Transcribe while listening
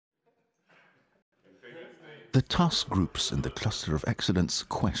The task groups in the Cluster of Excellence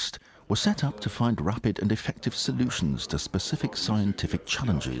Quest were set up to find rapid and effective solutions to specific scientific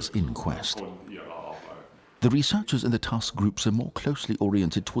challenges in Quest. The researchers in the task groups are more closely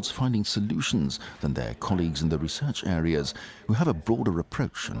oriented towards finding solutions than their colleagues in the research areas, who have a broader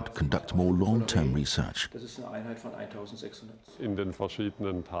approach and conduct more long-term research. In den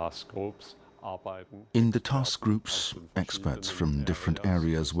verschiedenen task groups In the task groups, experts from different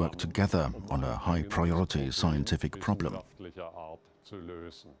areas work together on a high-priority scientific problem.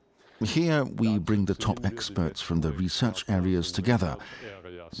 Here we bring the top experts from the research areas together.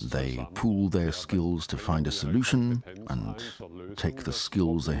 They pool their skills to find a solution and take the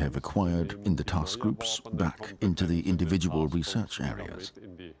skills they have acquired in the task groups back into the individual research areas.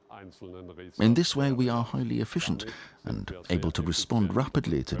 In this way we are highly efficient and able to respond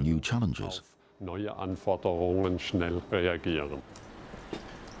rapidly to new challenges.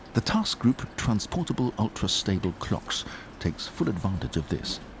 The task group Transportable Ultra-Stable Clocks takes full advantage of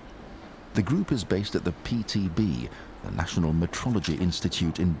this. The group is based at the PTB, the National Metrology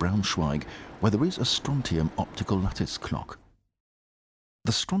Institute in Braunschweig, where there is a strontium optical lattice clock.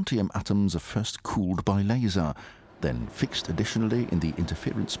 The strontium atoms are first cooled by laser, then fixed additionally in the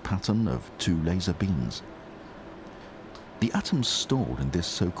interference pattern of two laser beams. The atoms stored in this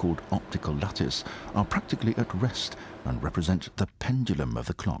so-called optical lattice are practically at rest and represent the pendulum of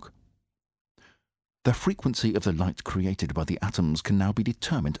the clock. The frequency of the light created by the atoms can now be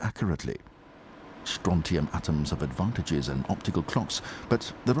determined accurately. Strontium atoms have advantages in optical clocks,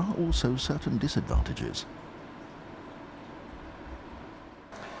 but there are also certain disadvantages.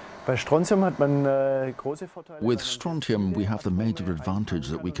 With strontium, we have the major advantage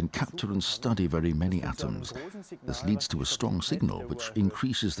that we can capture and study very many atoms. This leads to a strong signal, which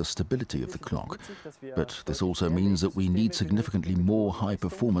increases the stability of the clock. But this also means that we need significantly more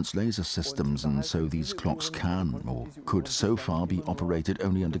high-performance laser systems, and so these clocks can, or could so far, be operated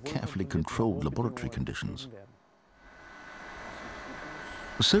only under carefully controlled laboratory conditions.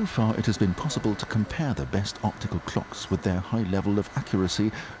 So far, it has been possible to compare the best optical clocks with their high level of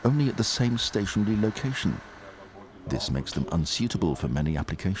accuracy only at the same stationary location. This makes them unsuitable for many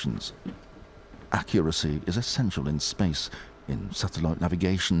applications. Accuracy is essential in space, in satellite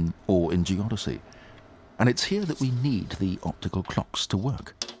navigation, or in geodesy. And it's here that we need the optical clocks to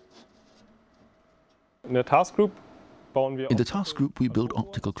work. In the task group, we build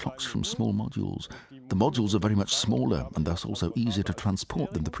optical clocks from small modules. The modules are very much smaller and thus also easier to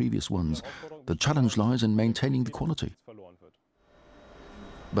transport than the previous ones. The challenge lies in maintaining the quality.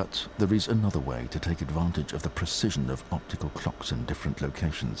 But there is another way to take advantage of the precision of optical clocks in different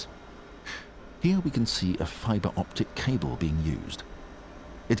locations. Here we can see a fiber optic cable being used.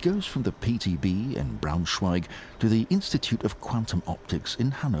 It goes from the PTB in Braunschweig to the Institute of Quantum Optics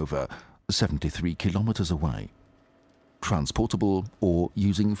in Hanover, 73 kilometers away. Transportable or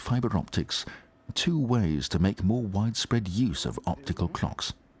using fiber optics, two ways to make more widespread use of optical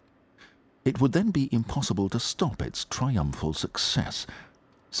clocks. It would then be impossible to stop its triumphal success.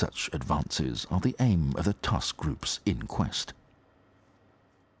 Such advances are the aim of the task groups in Quest.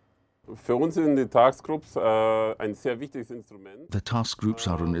 The task groups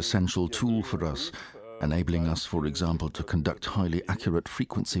are an essential tool for us, enabling us, for example, to conduct highly accurate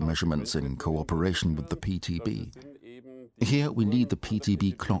frequency measurements in cooperation with the PTB. Here we need the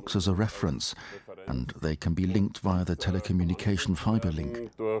PTB clocks as a reference, and they can be linked via the telecommunication fiber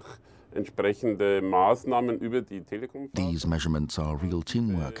link. These measurements are real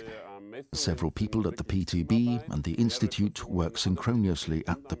teamwork. Several people at the PTB and the Institute work synchronously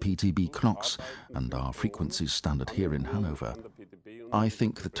at the PTB clocks, and our frequencies standard here in Hanover. I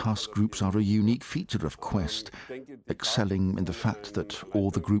think the task groups are a unique feature of Quest, excelling in the fact that all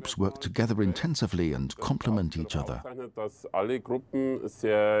the groups work together intensively and complement each other.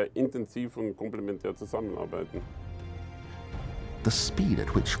 The speed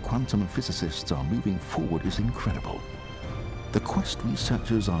at which quantum physicists are moving forward is incredible. The Quest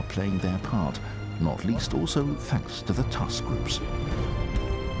researchers are playing their part, not least also thanks to the task groups.